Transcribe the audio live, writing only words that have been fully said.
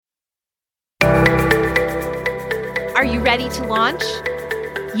Are you ready to launch?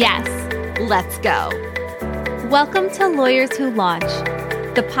 Yes, let's go. Welcome to Lawyers Who Launch,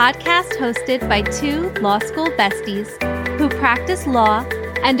 the podcast hosted by two law school besties who practice law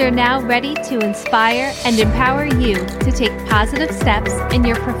and are now ready to inspire and empower you to take positive steps in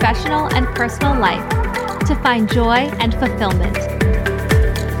your professional and personal life to find joy and fulfillment.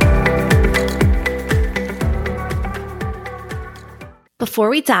 Before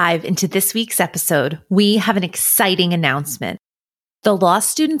we dive into this week's episode, we have an exciting announcement. The Law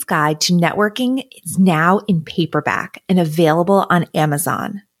Student's Guide to Networking is now in paperback and available on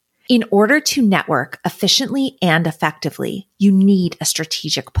Amazon. In order to network efficiently and effectively, you need a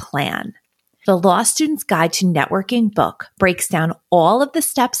strategic plan. The Law Student's Guide to Networking book breaks down all of the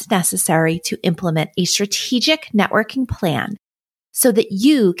steps necessary to implement a strategic networking plan so that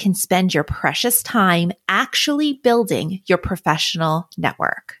you can spend your precious time actually building your professional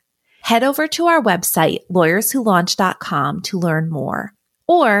network. Head over to our website, lawyerswholaunch.com, to learn more,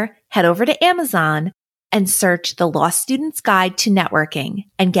 or head over to Amazon and search The Law Student's Guide to Networking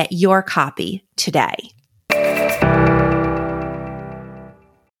and get your copy today.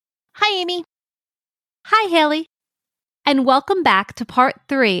 Hi, Amy. Hi, Haley. And welcome back to part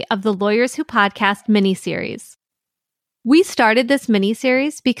 3 of the Lawyers Who Podcast miniseries. We started this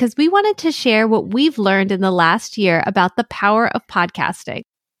miniseries because we wanted to share what we've learned in the last year about the power of podcasting.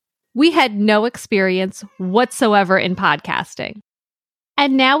 We had no experience whatsoever in podcasting.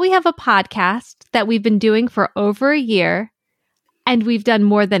 And now we have a podcast that we've been doing for over a year, and we've done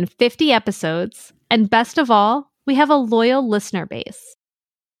more than 50 episodes. And best of all, we have a loyal listener base.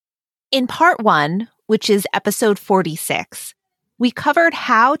 In part 1, which is episode 46, we covered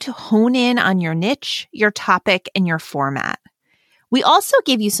how to hone in on your niche, your topic, and your format. We also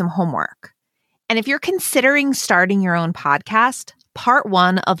gave you some homework. And if you're considering starting your own podcast, part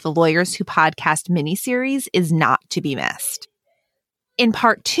 1 of the Lawyers Who Podcast miniseries is not to be missed. In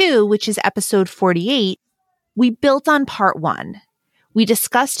part 2, which is episode 48, we built on part 1. We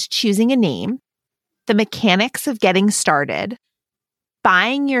discussed choosing a name, the mechanics of getting started,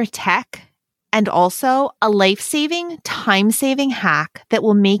 buying your tech, and also a life-saving, time-saving hack that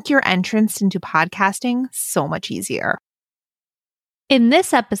will make your entrance into podcasting so much easier. In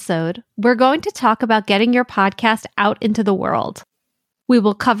this episode, we're going to talk about getting your podcast out into the world. We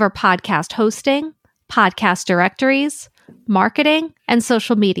will cover podcast hosting, podcast directories, marketing, and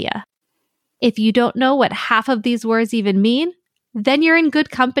social media. If you don't know what half of these words even mean, then you're in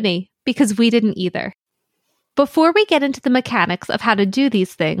good company, because we didn't either. Before we get into the mechanics of how to do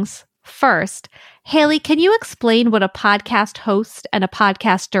these things, first, Haley, can you explain what a podcast host and a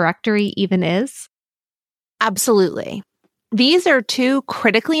podcast directory even is? Absolutely. These are two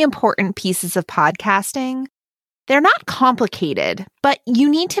critically important pieces of podcasting. They're not complicated, but you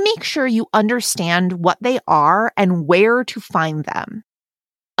need to make sure you understand what they are and where to find them.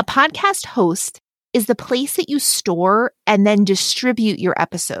 A podcast host is the place that you store and then distribute your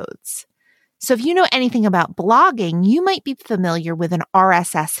episodes. So if you know anything about blogging, you might be familiar with an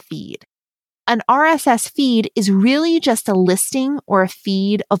RSS feed. An RSS feed is really just a listing or a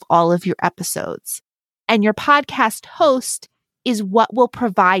feed of all of your episodes. And your podcast host is what will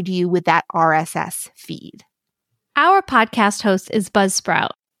provide you with that RSS feed. Our podcast host is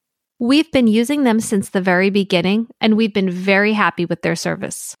Buzzsprout. We've been using them since the very beginning, and we've been very happy with their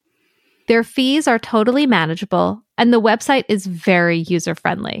service. Their fees are totally manageable, and the website is very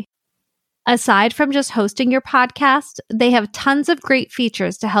user-friendly. Aside from just hosting your podcast, they have tons of great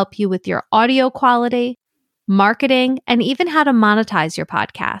features to help you with your audio quality, marketing, and even how to monetize your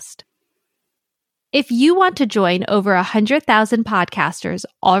podcast. If you want to join over 100,000 podcasters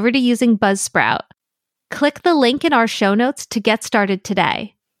already using Buzzsprout, click the link in our show notes to get started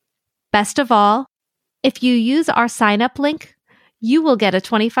today. Best of all, if you use our sign-up link, you will get a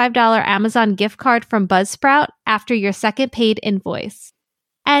 $25 Amazon gift card from Buzzsprout after your second paid invoice.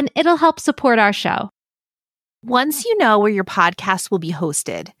 And it'll help support our show. Once you know where your podcast will be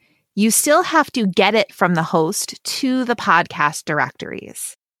hosted, you still have to get it from the host to the podcast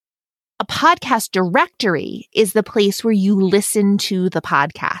directories. A podcast directory is the place where you listen to the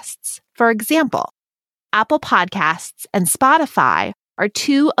podcasts. For example, Apple Podcasts and Spotify are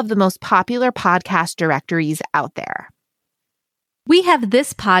two of the most popular podcast directories out there. We have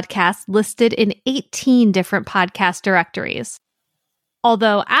this podcast listed in 18 different podcast directories.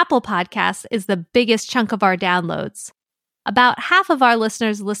 Although Apple Podcasts is the biggest chunk of our downloads, about half of our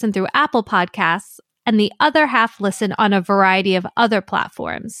listeners listen through Apple Podcasts, and the other half listen on a variety of other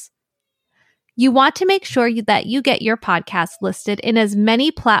platforms. You want to make sure that you get your podcast listed in as many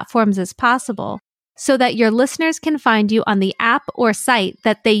platforms as possible so that your listeners can find you on the app or site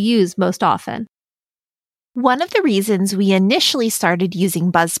that they use most often. One of the reasons we initially started using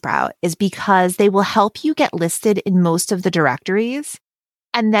Buzzsprout is because they will help you get listed in most of the directories.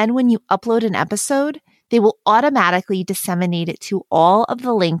 And then when you upload an episode, they will automatically disseminate it to all of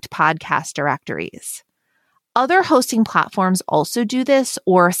the linked podcast directories. Other hosting platforms also do this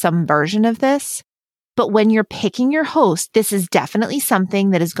or some version of this. But when you're picking your host, this is definitely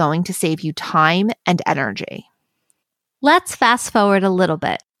something that is going to save you time and energy. Let's fast forward a little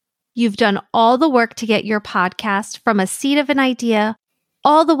bit. You've done all the work to get your podcast from a seed of an idea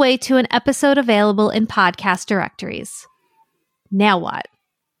all the way to an episode available in podcast directories. Now what?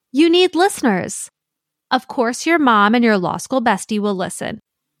 You need listeners. Of course, your mom and your law school bestie will listen,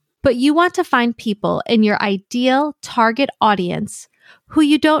 but you want to find people in your ideal target audience who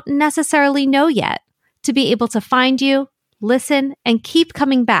you don't necessarily know yet to be able to find you, listen, and keep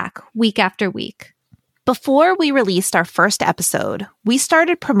coming back week after week. Before we released our first episode, we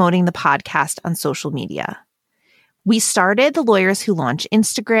started promoting the podcast on social media. We started the Lawyers Who Launch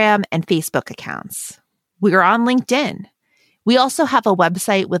Instagram and Facebook accounts. We are on LinkedIn. We also have a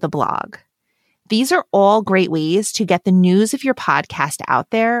website with a blog. These are all great ways to get the news of your podcast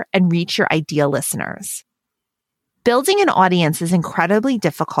out there and reach your ideal listeners. Building an audience is incredibly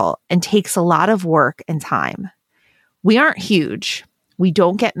difficult and takes a lot of work and time. We aren't huge. We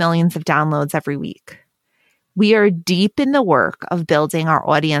don't get millions of downloads every week. We are deep in the work of building our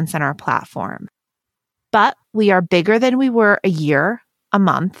audience and our platform. But we are bigger than we were a year, a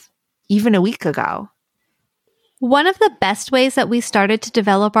month, even a week ago. One of the best ways that we started to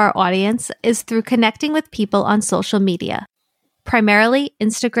develop our audience is through connecting with people on social media, primarily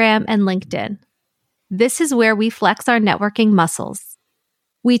Instagram and LinkedIn. This is where we flex our networking muscles.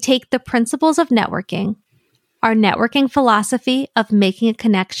 We take the principles of networking, our networking philosophy of making a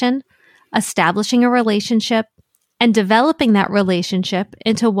connection, establishing a relationship, and developing that relationship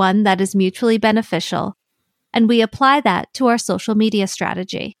into one that is mutually beneficial, and we apply that to our social media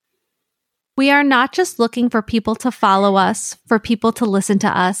strategy. We are not just looking for people to follow us, for people to listen to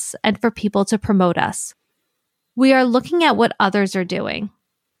us, and for people to promote us. We are looking at what others are doing.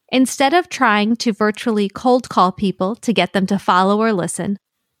 Instead of trying to virtually cold call people to get them to follow or listen,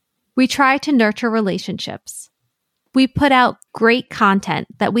 we try to nurture relationships. We put out great content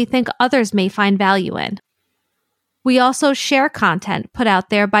that we think others may find value in. We also share content put out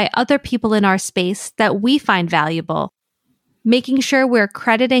there by other people in our space that we find valuable, making sure we're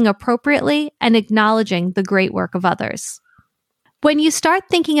crediting appropriately and acknowledging the great work of others. When you start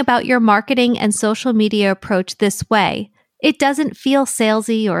thinking about your marketing and social media approach this way, it doesn't feel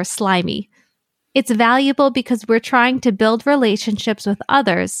salesy or slimy. It's valuable because we're trying to build relationships with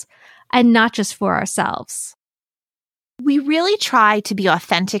others and not just for ourselves. We really try to be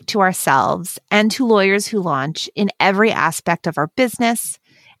authentic to ourselves and to Lawyers Who Launch in every aspect of our business,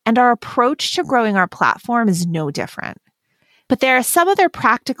 and our approach to growing our platform is no different. But there are some other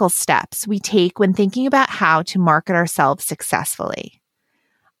practical steps we take when thinking about how to market ourselves successfully.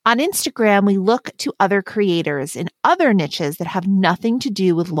 On Instagram, we look to other creators in other niches that have nothing to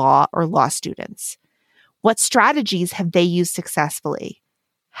do with law or law students. What strategies have they used successfully?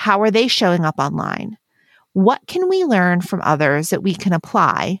 How are they showing up online? What can we learn from others that we can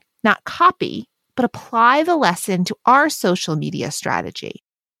apply, not copy, but apply the lesson to our social media strategy?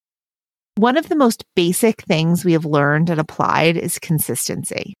 One of the most basic things we have learned and applied is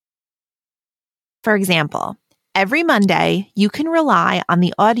consistency. For example, every Monday, you can rely on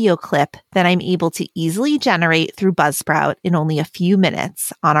the audio clip that I'm able to easily generate through Buzzsprout in only a few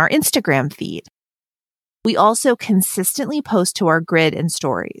minutes on our Instagram feed. We also consistently post to our grid and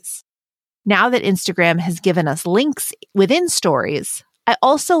stories. Now that Instagram has given us links within stories, I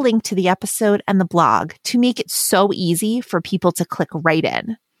also link to the episode and the blog to make it so easy for people to click right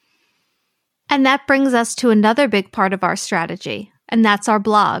in. And that brings us to another big part of our strategy, and that's our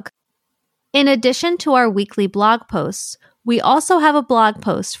blog. In addition to our weekly blog posts, we also have a blog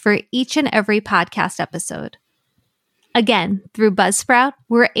post for each and every podcast episode. Again, through Buzzsprout,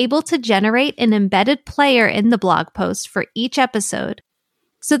 we're able to generate an embedded player in the blog post for each episode,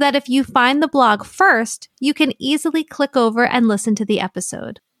 so that if you find the blog first, you can easily click over and listen to the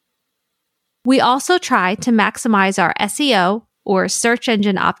episode. We also try to maximize our SEO, or search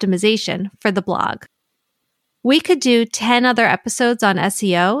engine optimization, for the blog. We could do 10 other episodes on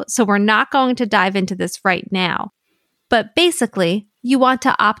SEO, so we're not going to dive into this right now. But basically, you want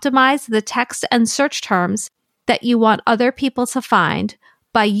to optimize the text and search terms that you want other people to find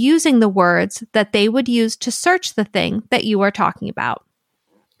by using the words that they would use to search the thing that you are talking about.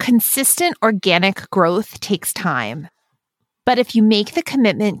 Consistent organic growth takes time. But if you make the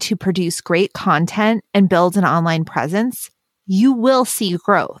commitment to produce great content and build an online presence, you will see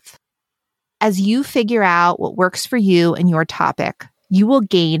growth. as you figure out what works for you and your topic, you will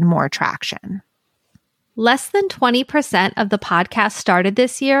gain more traction. Less than 20% of the podcasts started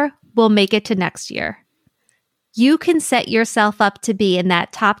this year will make it to next year. You can set yourself up to be in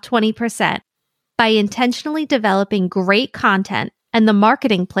that top 20% by intentionally developing great content and the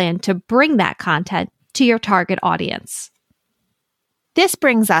marketing plan to bring that content to your target audience. This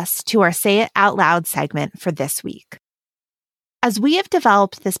brings us to our Say It Out Loud segment for this week. As we have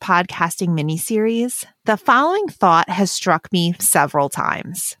developed this podcasting mini-series, the following thought has struck me several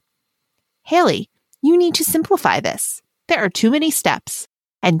times. Haley, you need to simplify this. There are too many steps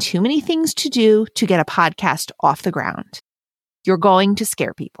and too many things to do to get a podcast off the ground. You're going to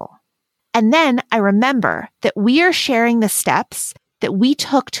scare people. And then I remember that we are sharing the steps that we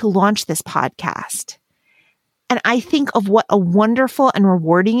took to launch this podcast. And I think of what a wonderful and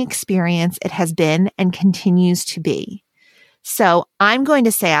rewarding experience it has been and continues to be. So I'm going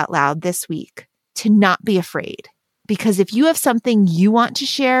to say out loud this week to not be afraid, because if you have something you want to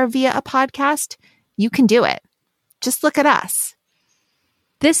share via a podcast, you can do it. Just look at us.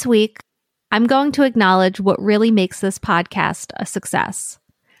 This week, I'm going to acknowledge what really makes this podcast a success.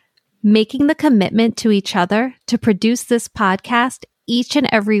 Making the commitment to each other to produce this podcast each and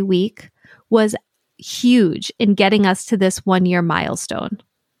every week was huge in getting us to this 1-year milestone.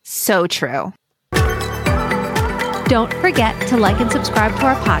 So true. Don't forget to like and subscribe to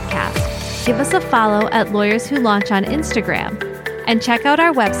our podcast. Give us a follow at Lawyers Who Launch on Instagram. And check out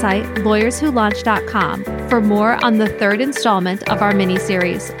our website, lawyerswholaunch.com, for more on the third installment of our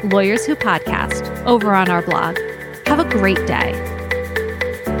mini-series, Lawyers Who Podcast, over on our blog. Have a great day.